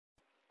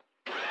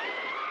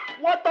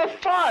What the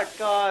fuck?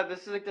 God,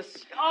 this is like this.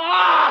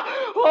 Ah!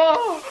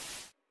 Oh!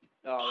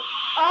 Oh!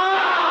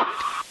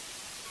 Ah!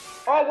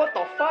 Oh, what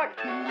the fuck?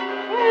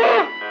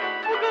 Ah!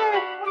 Okay,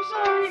 I'm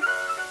sorry.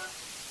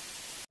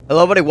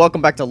 Hello, buddy.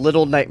 Welcome back to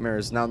Little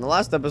Nightmares. Now, in the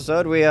last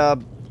episode, we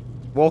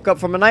woke up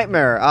from a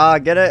nightmare.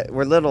 Get it?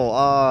 We're little.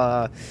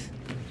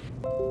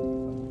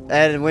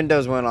 And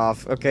Windows went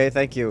off. Okay,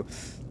 thank you.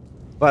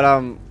 But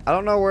I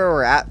don't know where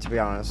we're at, to be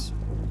honest.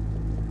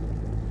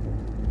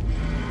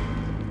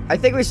 I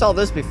think we saw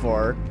this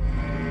before.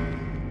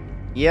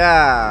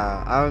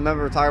 Yeah, I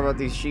remember talking about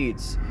these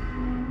sheets.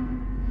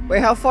 Wait,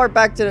 how far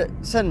back did it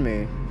send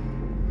me?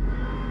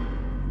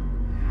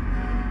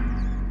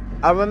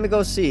 Let me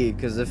go see,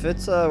 because if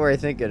it's where I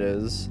think it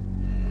is.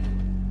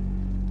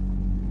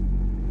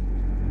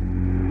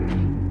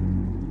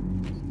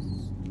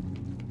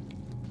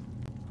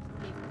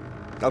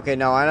 Okay,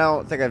 no, I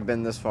don't think I've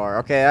been this far.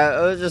 Okay,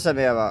 it just sent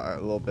me about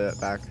a little bit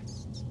back.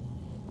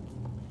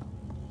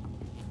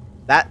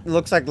 That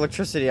looks like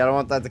electricity. I don't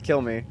want that to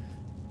kill me.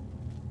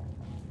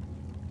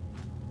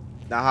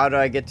 Now, how do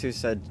I get to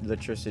said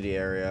electricity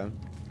area?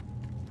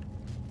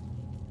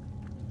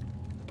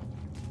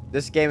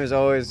 This game has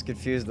always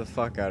confused the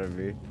fuck out of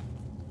me.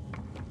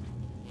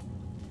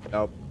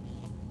 Nope.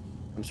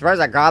 I'm surprised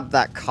I got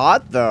that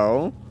caught,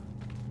 though.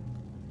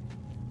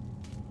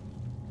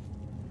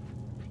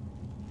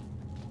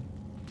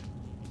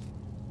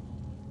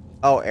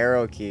 Oh,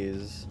 arrow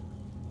keys.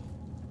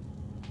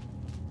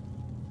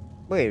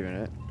 Wait a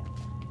minute.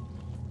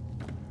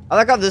 I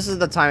like how this is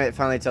the time it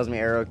finally tells me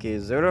arrow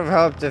keys. It would have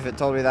helped if it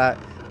told me that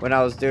when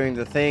I was doing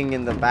the thing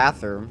in the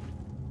bathroom.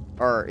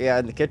 Or, yeah,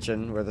 in the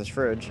kitchen where there's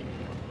fridge.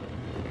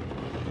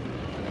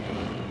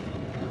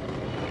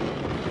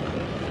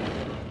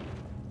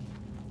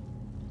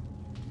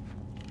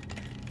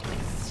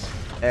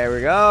 There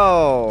we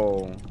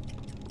go.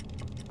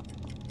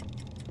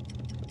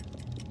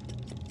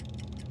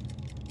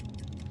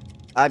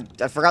 I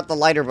forgot the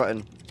lighter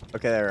button.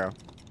 Okay, there we go.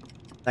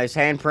 Nice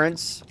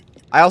handprints.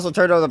 I also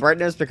turned on the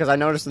brightness because I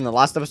noticed in the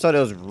last episode it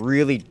was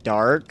really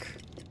dark.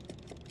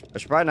 I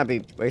should probably not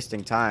be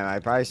wasting time. I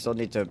probably still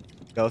need to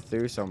go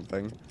through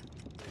something.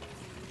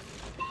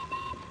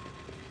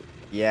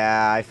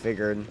 Yeah, I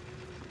figured.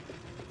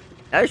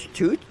 That's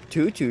two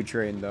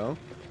train though.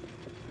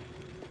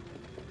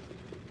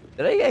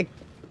 Did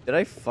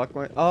I fuck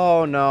my?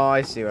 Oh no,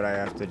 I see what I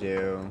have to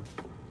do.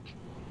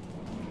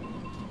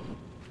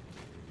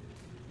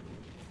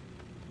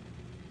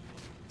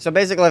 So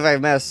basically, if I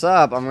mess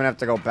up, I'm gonna have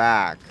to go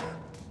back.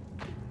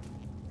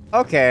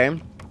 Okay,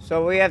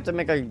 so we have to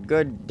make a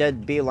good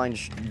dead beeline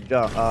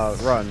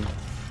run.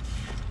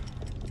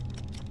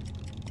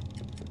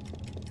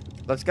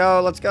 Let's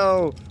go, let's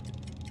go.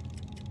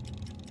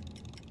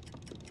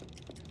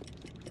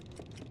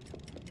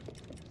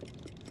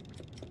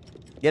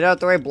 Get out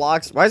the way,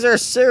 blocks. Why is there a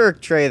syrup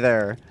tray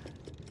there?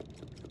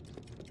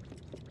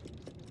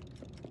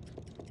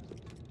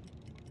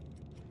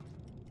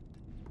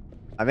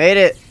 I made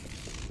it.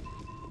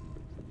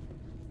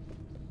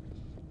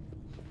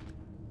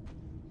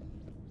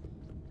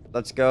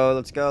 Let's go,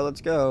 let's go,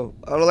 let's go.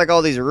 I don't like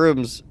all these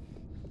rooms.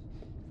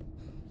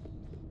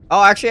 Oh,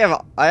 I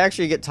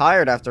actually get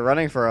tired after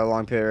running for a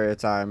long period of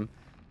time.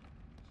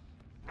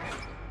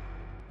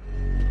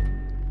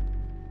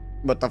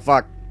 What the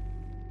fuck?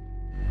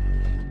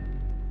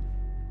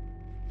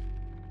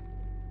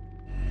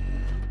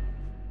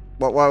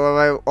 What,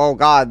 oh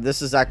god,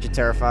 this is actually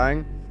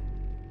terrifying.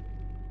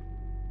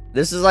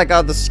 This is like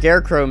the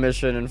Scarecrow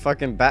mission in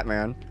fucking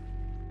Batman.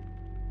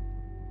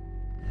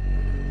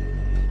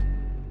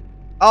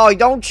 Oh,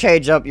 don't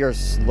change up your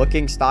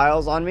looking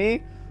styles on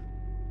me.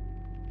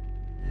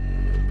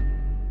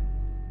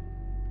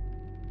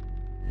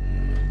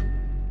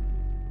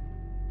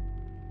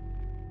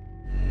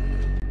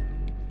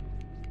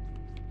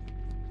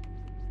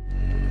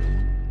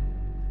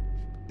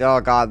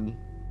 Oh, God.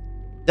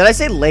 Did I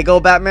say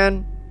Lego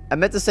Batman? I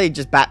meant to say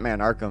just Batman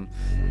Arkham.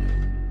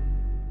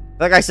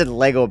 Like I said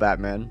Lego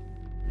Batman.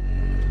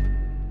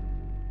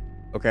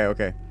 Okay,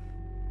 okay.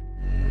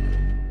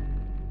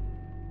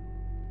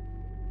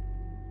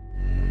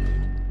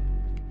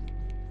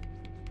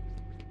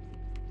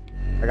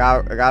 I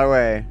got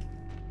away.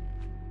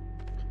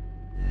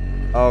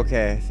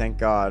 Okay, thank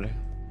God.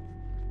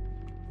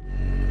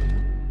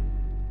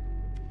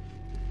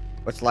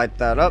 Let's light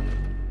that up.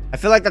 I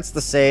feel like that's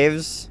the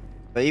saves.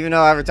 But even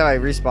though every time I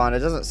respawn, it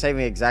doesn't save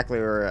me exactly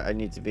where I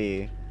need to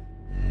be.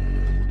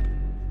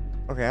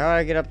 Okay, how do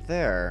I get up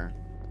there?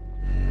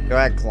 Do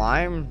I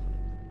climb?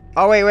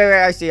 Oh, wait,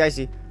 I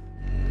see.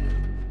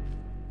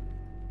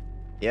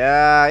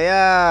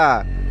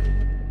 Yeah.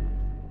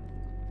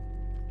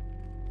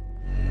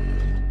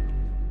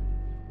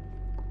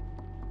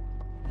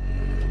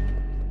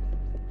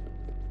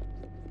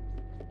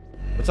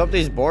 Let's hope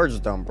these boards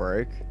don't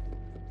break.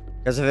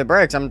 Because if it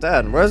breaks, I'm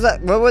dead. What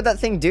would that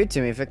thing do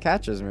to me if it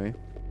catches me?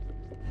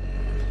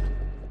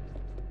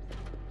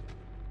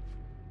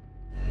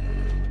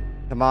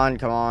 Come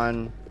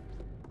on.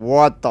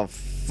 What the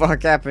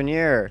fuck happened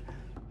here?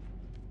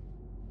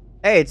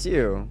 Hey, it's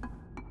you.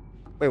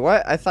 Wait,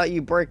 what? I thought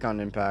you break on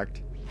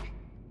impact.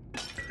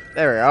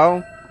 There we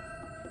go.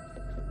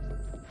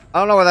 I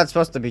don't know what that's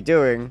supposed to be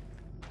doing.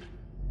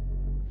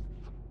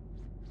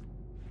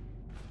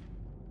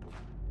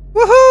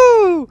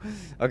 Woohoo!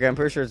 Okay, I'm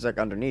pretty sure it's like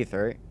underneath,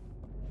 right?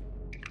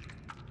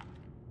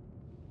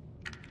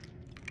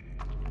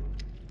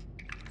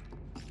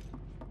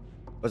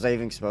 Was I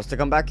even supposed to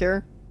come back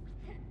here?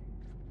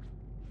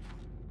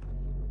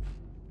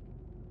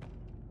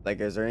 Like,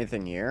 is there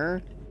anything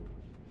here?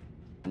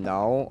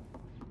 No.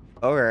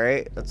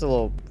 Alright, that's a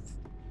little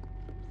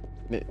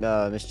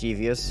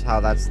mischievous how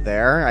that's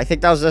there. I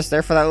think that was just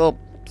there for that little,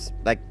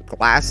 like,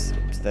 glass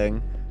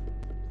thing.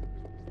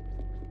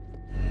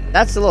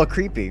 That's a little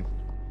creepy.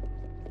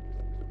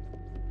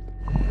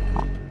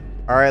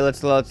 Alright,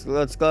 let's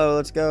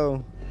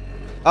go.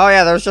 Oh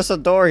yeah, there's just a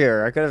door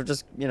here. I could have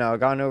just, you know,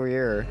 gone over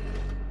here.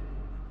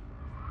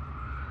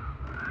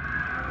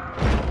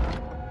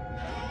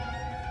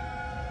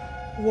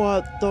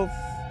 What the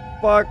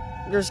fuck?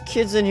 There's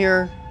kids in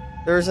here.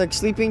 There's like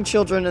sleeping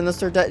children unless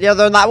they're dead. Yeah,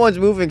 that one's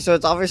moving, so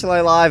it's obviously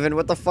alive. And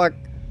what the fuck?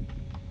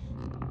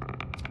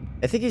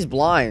 I think he's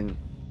blind.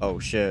 Oh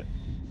shit.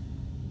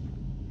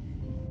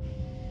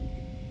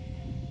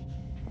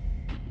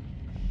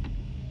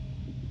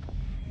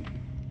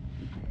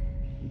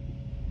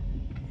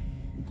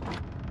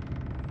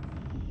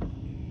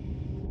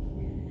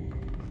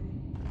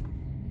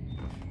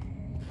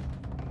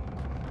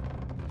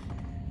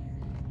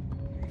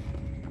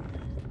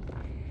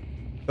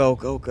 Go,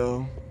 go,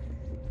 go.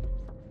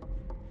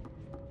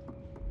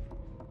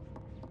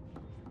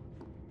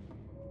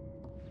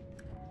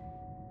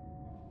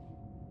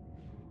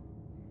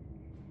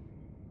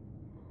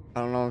 I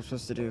don't know what I'm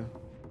supposed to do.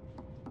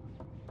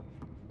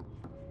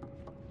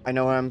 I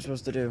know what I'm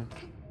supposed to do.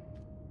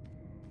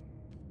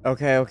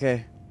 Okay,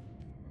 okay.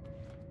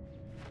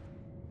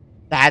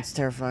 That's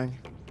terrifying.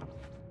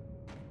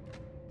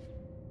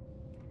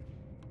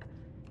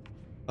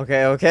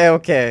 Okay, okay,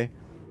 okay.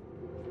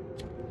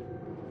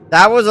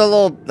 That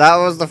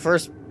was the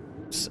first,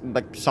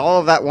 like, saw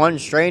of that one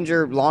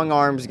stranger, long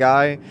arms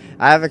guy.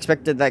 I have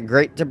expected that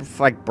great to,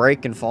 like,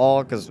 break and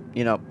fall, because,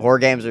 you know, horror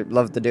games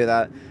love to do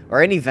that.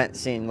 Or any vent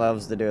scene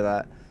loves to do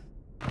that.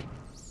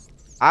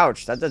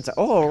 Ouch, that did,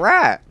 oh, a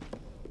rat!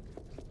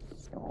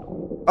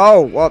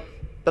 Oh, what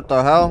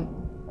the hell?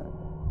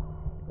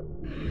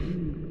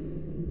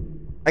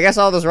 I guess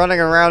all this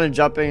running around and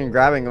jumping and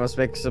grabbing must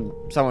make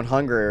someone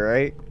hungry,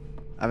 right?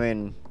 I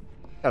mean,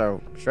 kind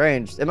of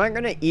strange. Am I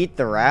gonna eat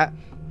the rat?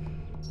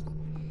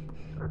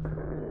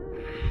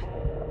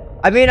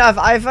 I mean, if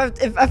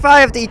I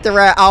have to eat the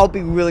rat, I'll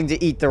be willing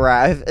to eat the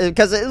rat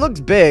because it looks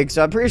big.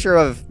 So I'm pretty sure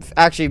it'll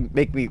actually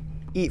make me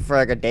eat for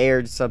like a day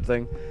or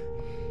something.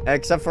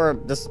 Except for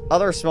this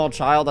other small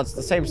child that's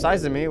the same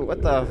size as me.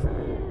 What the?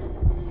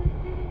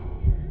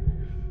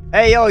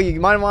 Hey, yo, you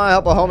might want to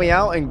help a homie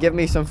out and give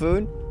me some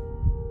food?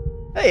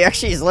 Hey,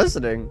 actually, he's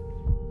listening.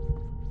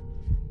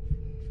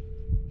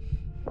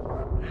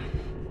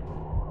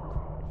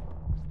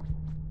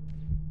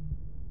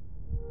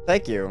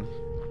 Thank you.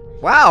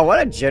 Wow, what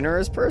a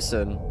generous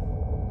person.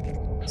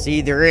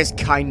 See, there is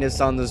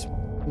kindness on this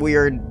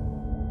weird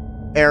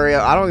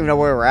area. I don't even know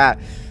where we're at.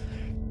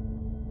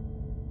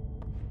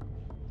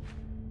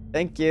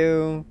 Thank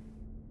you.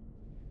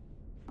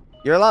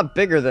 You're a lot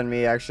bigger than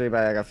me, actually,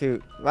 by like a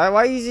few.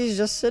 Why is he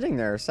just sitting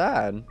there,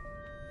 sad?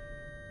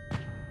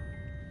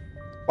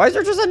 Why is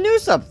there just a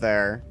noose up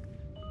there?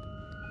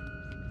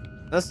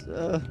 That's,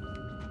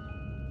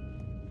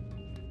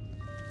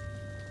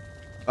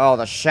 Oh,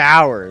 the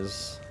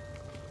showers.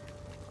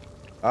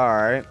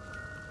 Alright.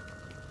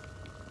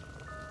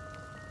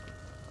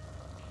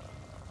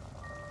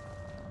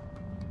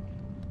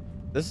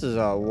 This is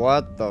a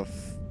what the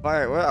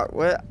fuck?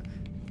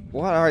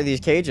 What are these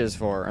cages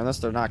for? Unless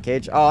they're not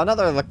cage. Oh,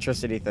 another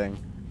electricity thing.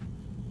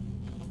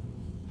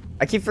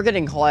 I keep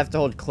forgetting I have to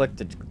hold click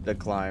to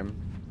climb.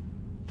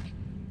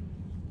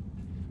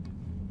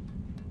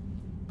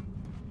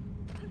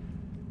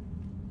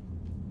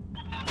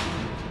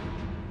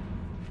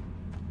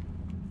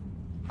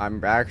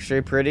 I'm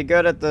actually pretty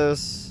good at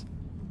this.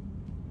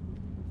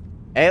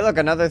 Hey, look,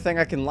 another thing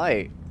I can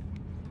light.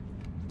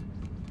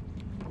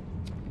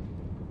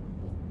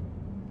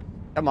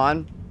 Come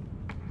on.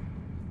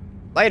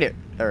 Light it.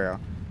 There we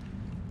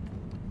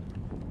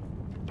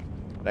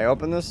go. Did I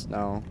open this?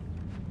 No.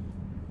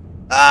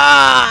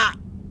 Ah!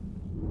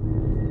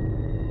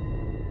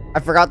 I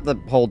forgot to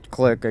hold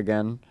click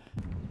again.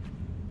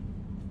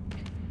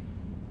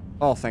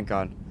 Oh, thank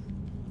God.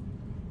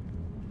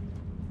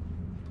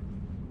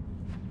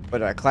 Wait,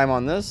 do I climb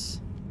on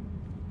this?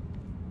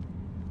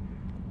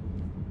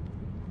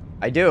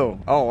 I do.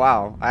 Oh,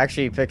 wow. I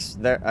actually picked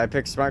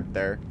smart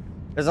there.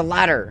 There's a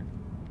ladder.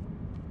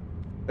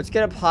 Let's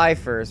get up high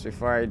first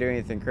before I do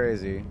anything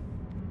crazy.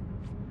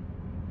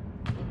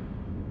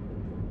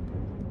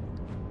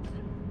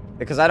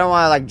 Because I don't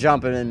want to, like,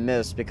 jump and then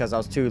miss because I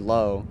was too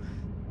low.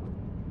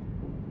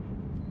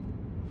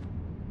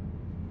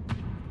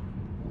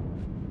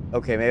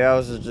 Okay, maybe I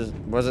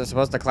wasn't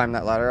supposed to climb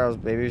that ladder. I was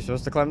maybe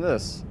supposed to climb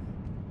this.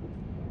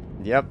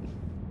 Yep.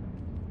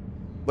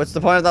 What's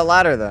the point of that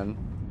ladder then?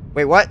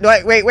 Wait, what?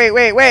 Wait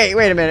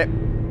a minute.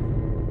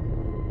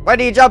 Why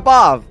did he jump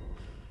off?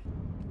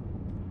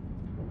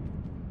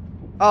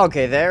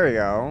 Okay, there we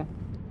go.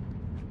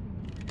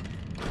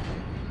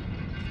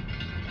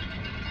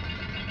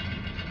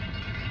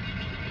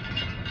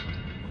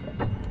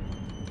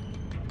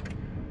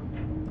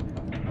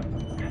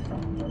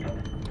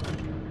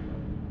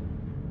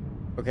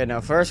 Okay,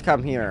 now first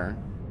come here.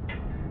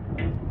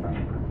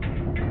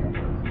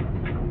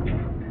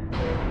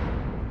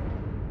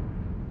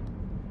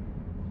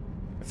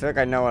 I feel like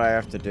I know what I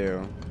have to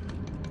do.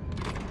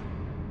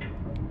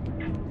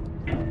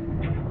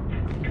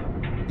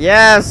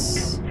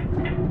 Yes!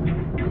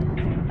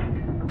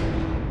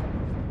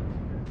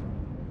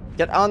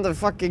 Get on the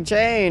fucking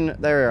chain!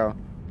 There we go.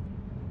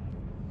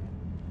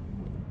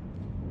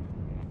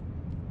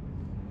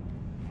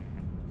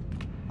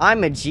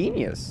 I'm a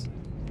genius.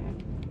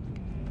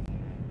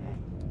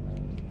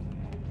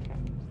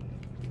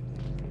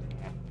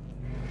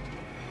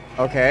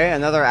 Okay,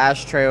 another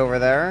ashtray over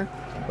there.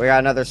 We got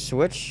another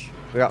switch.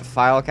 We got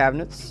file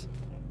cabinets.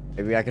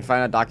 Maybe I could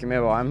find a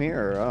document while I'm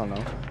here, or I don't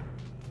know.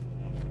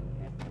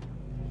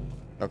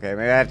 Okay,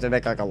 maybe I have to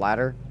make like a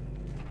ladder.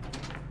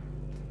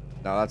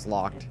 No, that's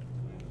locked.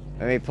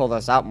 Let me pull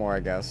this out more, I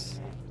guess.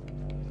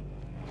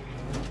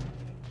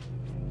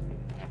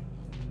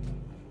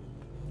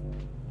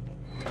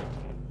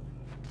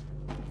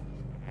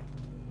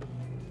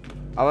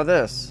 How about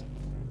this?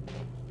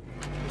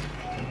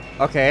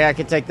 Okay, I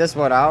can take this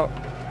one out.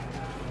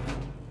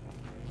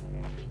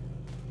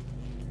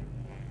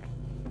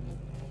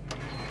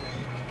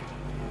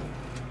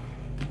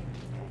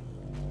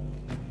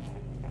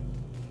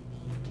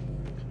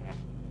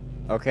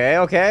 Okay,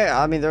 okay.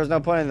 I mean, there's no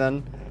point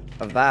then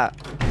of that.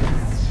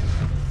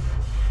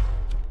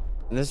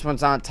 And this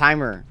one's on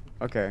timer.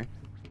 Okay.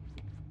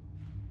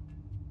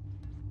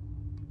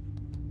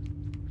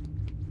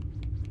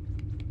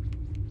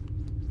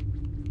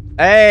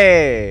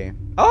 Hey!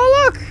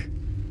 Oh, look!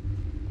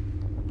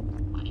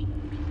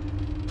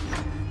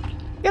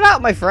 Get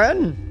out, my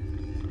friend!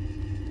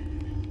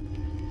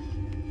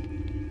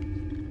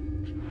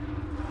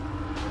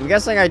 I'm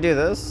guessing I do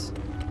this.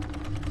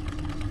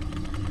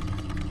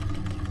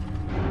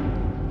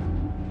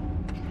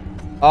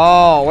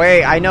 Oh,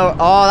 wait, I know.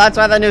 Oh, that's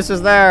why the noose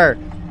was there.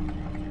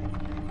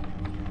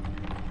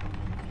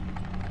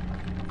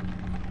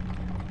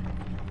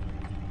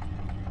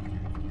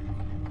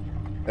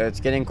 It's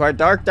getting quite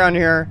dark down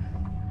here.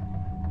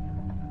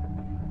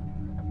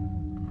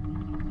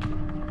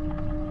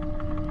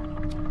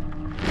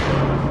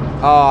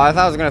 Oh, I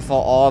thought I was gonna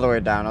fall all the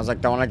way down. I was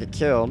like, don't want to get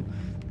killed.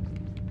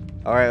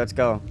 Alright, let's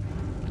go.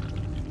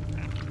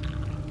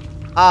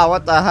 Ah,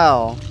 what the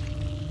hell?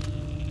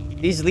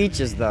 These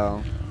leeches,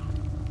 though.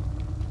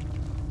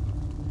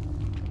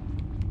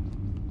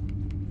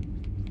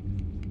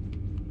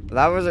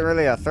 That wasn't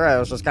really a threat. It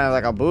was just kind of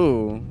like a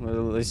boo.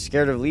 Were they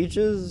scared of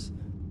leeches?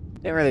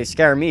 Didn't really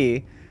scare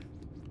me.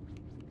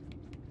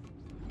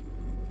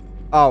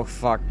 Oh,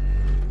 fuck.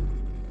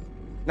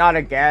 Not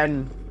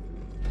again.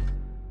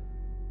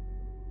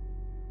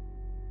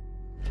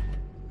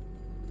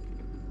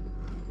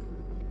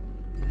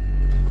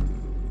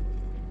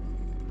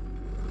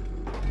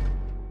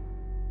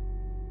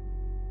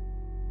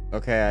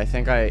 Okay, I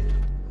think I...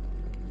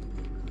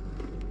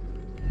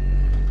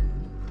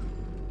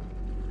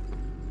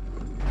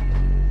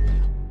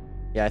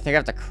 Yeah, I think I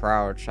have to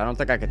crouch. I don't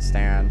think I could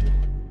stand.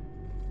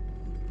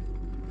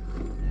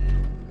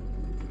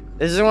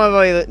 This is one of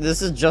my...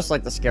 This is just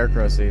like the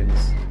scarecrow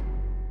scenes.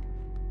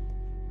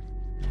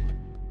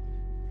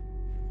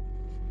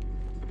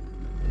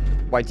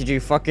 Why did you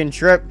fucking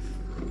trip?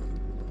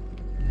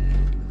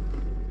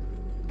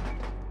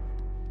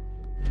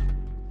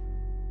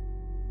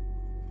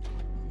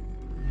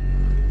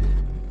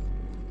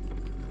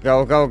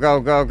 Go, go,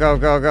 go, go, go,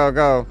 go, go,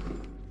 go.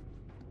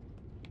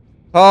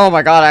 Oh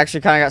my god, I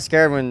actually kind of got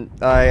scared when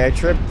I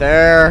tripped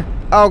there.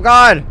 Oh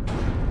god!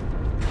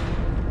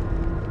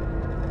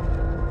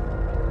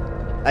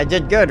 I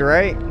did good,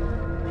 right?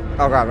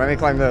 Oh god, let me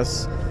climb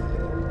this.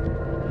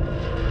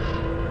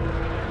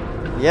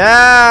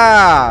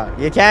 Yeah!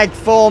 You can't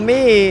fool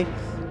me!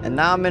 And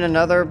now I'm in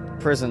another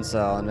prison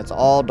cell, and it's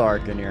all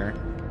dark in here.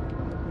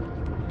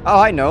 Oh,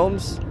 hi,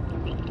 gnomes.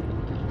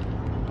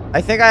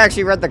 I think I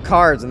actually read the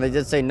cards, and they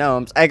did say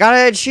gnomes. I got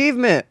an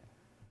achievement!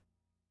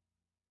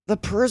 The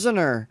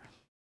prisoner.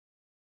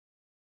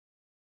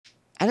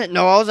 I didn't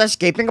know I was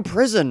escaping a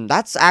prison.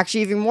 That's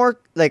actually even more,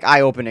 like,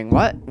 eye-opening.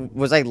 What?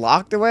 Was I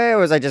locked away, or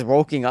was I just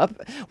woken up?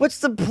 What's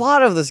the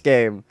plot of this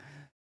game?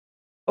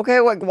 Okay,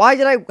 like, why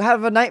did I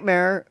have a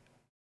nightmare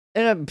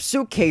in a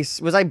suitcase?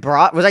 Was I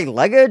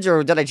luggage,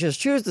 or did I just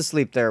choose to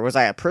sleep there? Was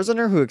I a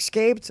prisoner who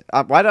escaped?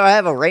 Why do I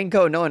have a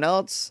raincoat, no one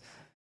else?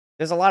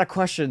 There's a lot of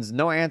questions,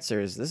 no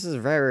answers. This is a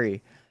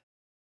very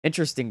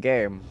interesting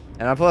game.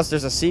 And plus,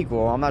 there's a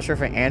sequel. I'm not sure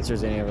if it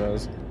answers any of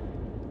those.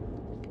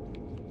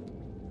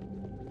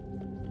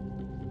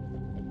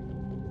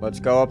 Let's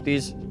go up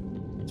these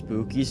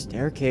spooky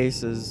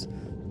staircases.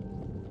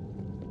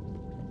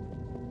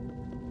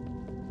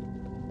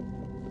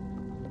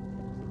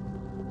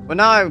 Well,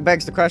 now it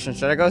begs the question,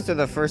 should I go through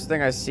the first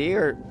thing I see,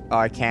 or... Oh,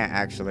 I can't,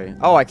 actually.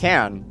 Oh, I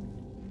can.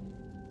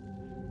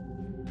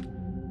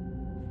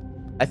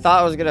 I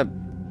thought I was gonna,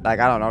 like,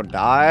 I don't know,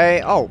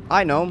 die. Oh,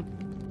 I know.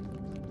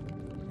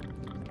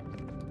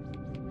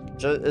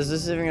 Is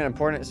this even an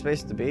important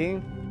space to be?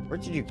 Where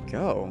did you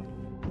go?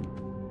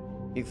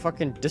 He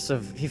fucking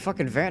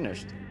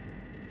vanished.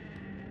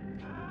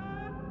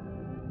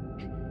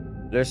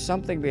 There's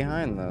something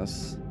behind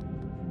this.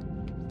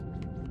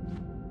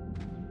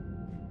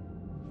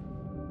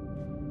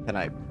 Can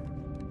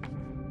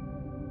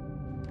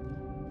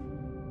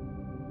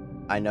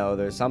I know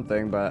there's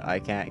something, but I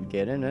can't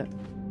get in it.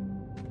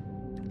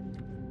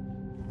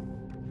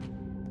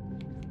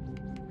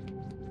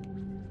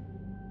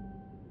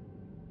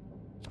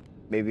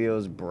 Maybe it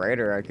was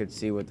brighter, I could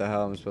see what the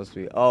hell I'm supposed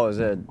to be. Oh, is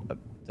it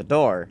the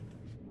door?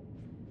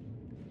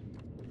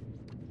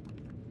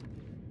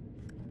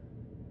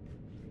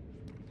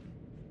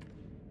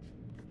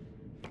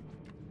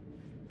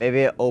 Maybe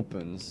it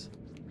opens.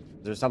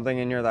 Is there something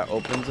in here that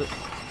opens it?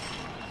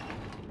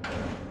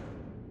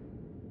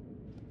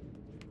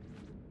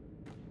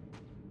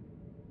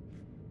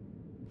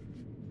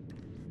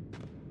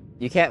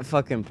 You can't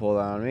fucking pull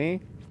that on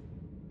me.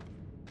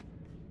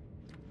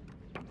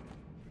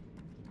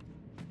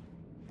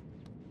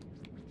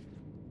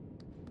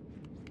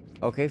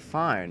 Okay,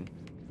 fine.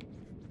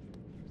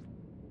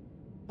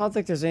 I don't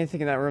think there's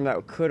anything in that room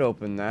that could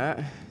open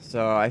that.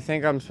 So I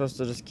think I'm supposed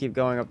to just keep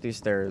going up these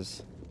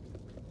stairs.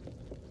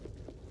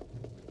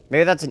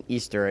 Maybe that's an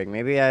Easter egg.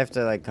 Maybe I have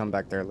to, like, come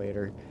back there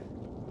later.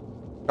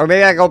 Or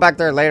maybe I go back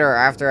there later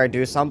after I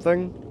do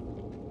something.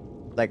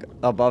 Like,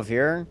 above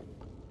here.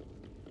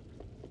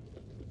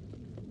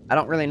 I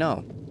don't really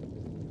know.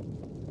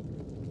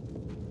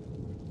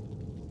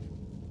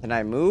 Can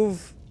I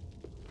move?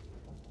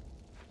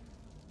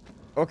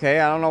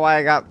 Okay, I don't know why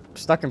I got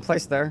stuck in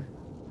place there.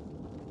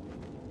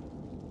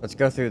 Let's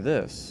go through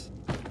this.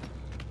 I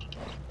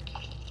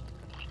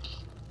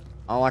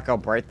don't like how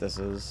bright this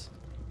is.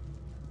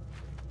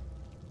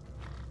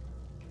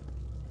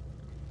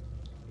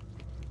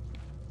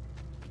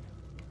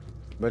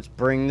 Let's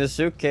bring the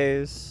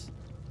suitcase.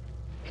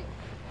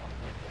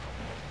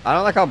 I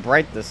don't like how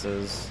bright this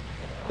is.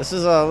 This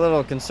is a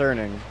little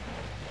concerning.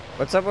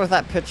 What's up with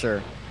that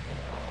picture?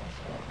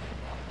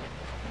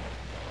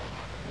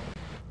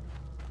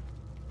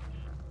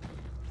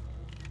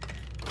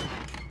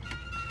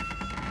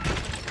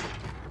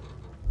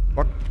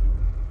 What?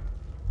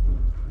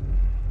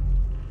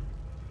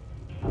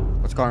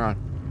 What's going on?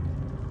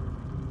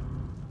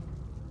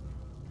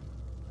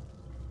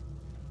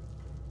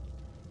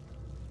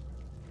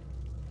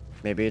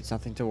 Maybe it's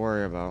nothing to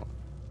worry about.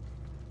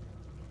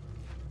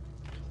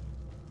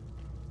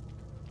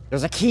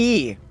 There's a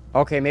key!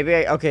 Okay,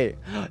 maybe okay.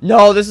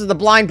 No, this is the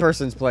blind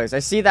person's place. I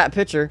see that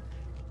picture.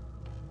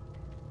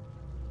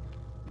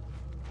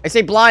 I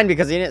say blind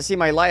because he didn't see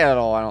my light at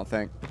all, I don't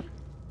think.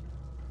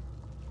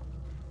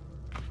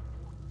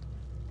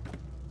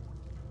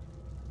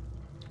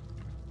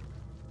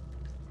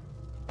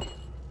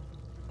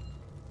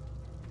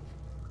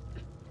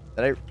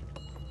 Give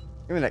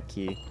me that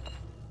key.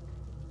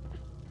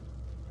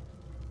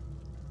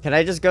 Can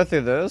I just go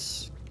through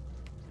this?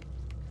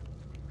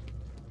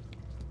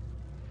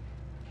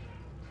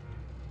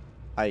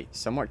 I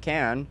somewhat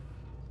can.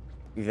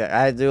 I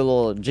had to do a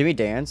little Jimmy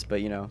dance,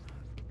 but you know.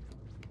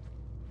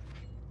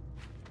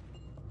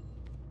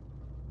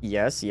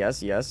 Yes,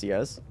 yes, yes,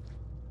 yes.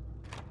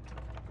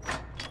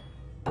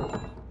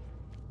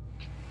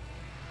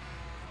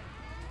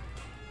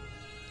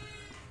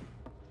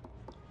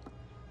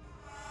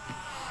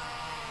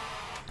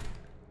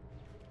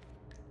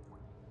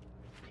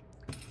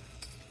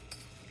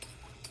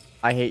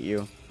 I hate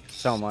you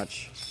so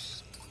much.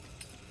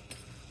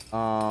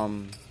 What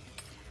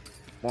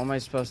am I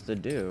supposed to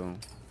do?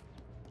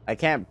 I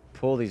can't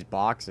pull these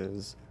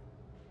boxes.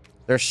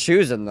 There's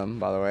shoes in them,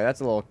 by the way.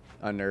 That's a little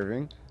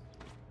unnerving.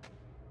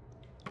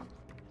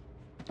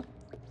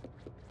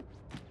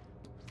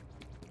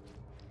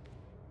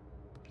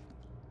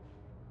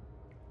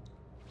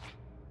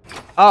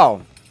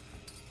 Oh.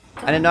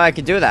 I didn't know I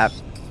could do that.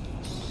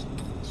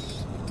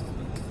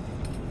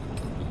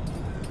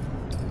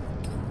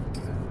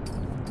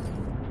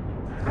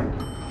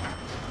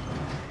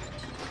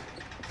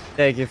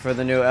 Thank you for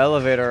the new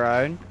elevator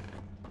ride.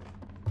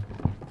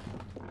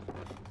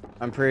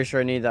 I'm pretty sure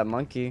I need that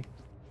monkey.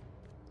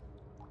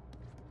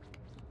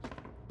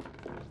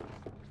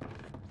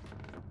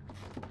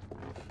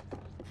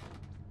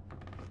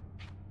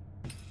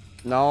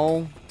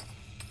 No.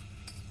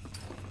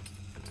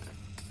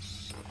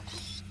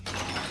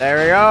 There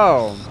we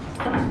go.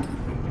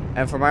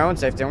 And for my own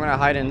safety, I'm gonna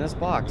hide in this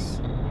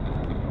box.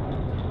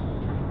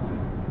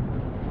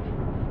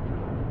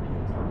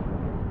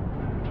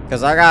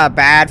 Because I got a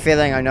bad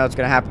feeling I know what's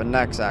going to happen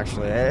next,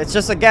 actually. It's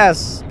just a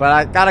guess, but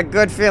I got a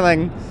good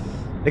feeling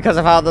because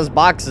of how this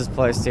box is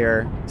placed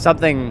here.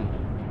 Something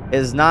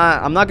is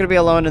not... I'm not going to be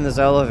alone in this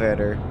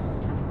elevator.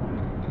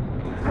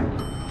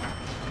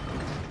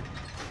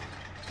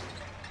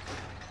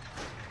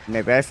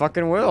 Maybe I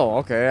fucking will.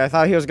 Okay, I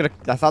thought he was gonna.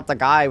 I thought the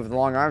guy with the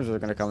long arms was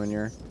gonna come in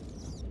here.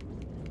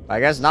 I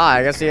guess not.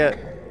 I guess he.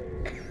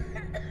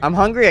 I'm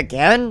hungry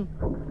again?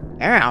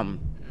 Damn.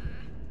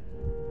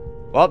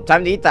 Well,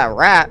 time to eat that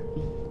rat.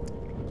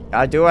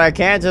 Gotta do what I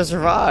can to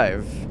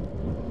survive.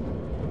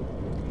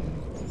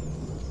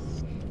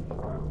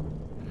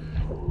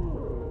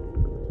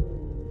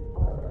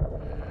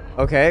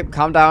 Okay,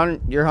 calm down.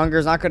 Your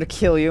hunger's not gonna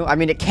kill you. I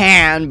mean, it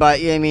can,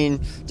 but I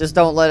mean, just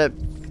don't let it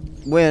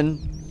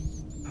win.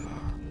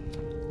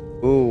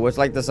 Ooh, let's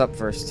light this up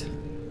first.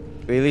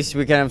 At least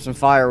we can have some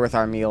fire with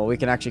our meal. We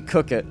can actually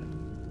cook it.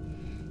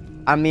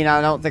 I mean, I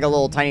don't think a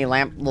little tiny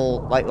lamp,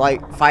 little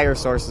light fire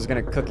source is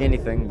gonna cook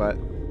anything, but...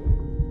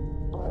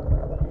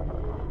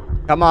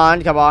 Come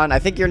on, come on. I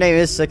think your name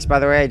is 6, by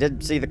the way. I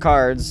did see the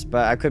cards,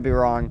 but I could be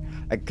wrong.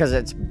 Because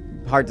it's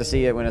hard to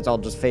see it when it's all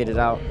just faded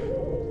out.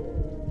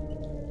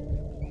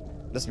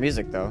 This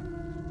music, though.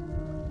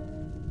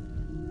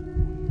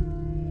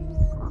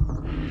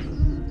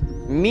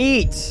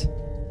 Meat!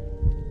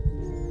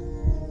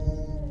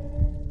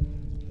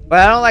 But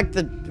I don't like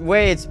the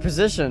way it's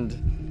positioned.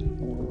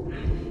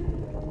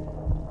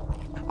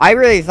 I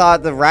really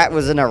thought the rat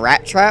was in a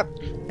rat trap.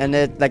 And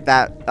it, like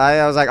that,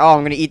 I was like, oh,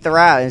 I'm gonna eat the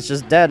rat. And it's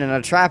just dead in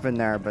a trap in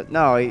there. But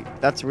no,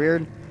 that's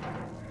weird.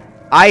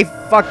 I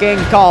fucking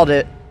called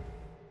it.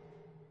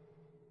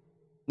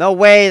 No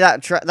way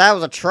that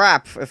was a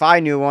trap if I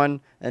knew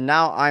one. And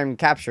now I'm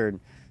captured.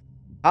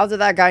 How did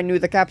that guy knew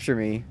to capture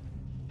me?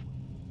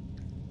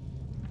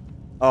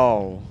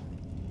 Oh.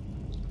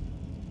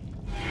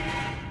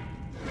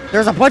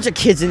 There's a bunch of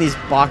kids in these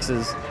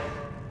boxes.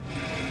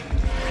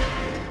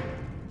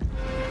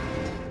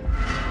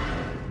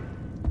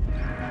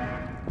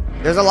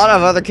 There's a lot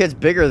of other kids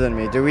bigger than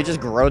me. Do we just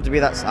grow to be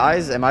that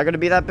size? Am I going to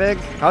be that big?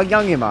 How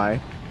young am I?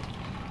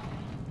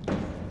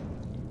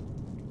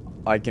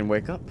 I can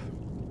wake up.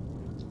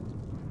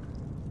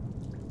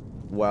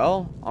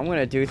 Well, I'm going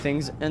to do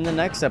things in the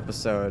next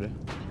episode.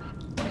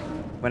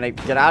 When I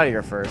get out of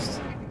here first.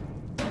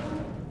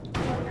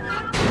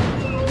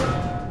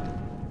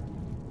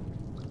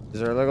 Is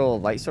there a little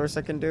light source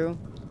I can do?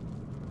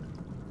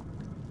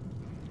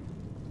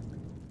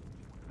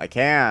 I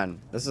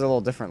can. This is a little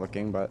different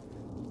looking, but...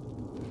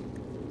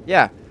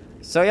 yeah.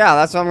 So yeah,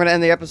 that's what I'm going to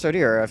end the episode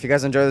here. If you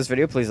guys enjoyed this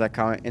video, please like,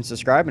 comment, and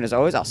subscribe. And as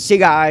always, I'll see you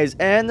guys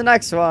in the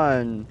next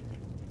one.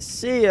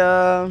 See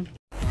ya.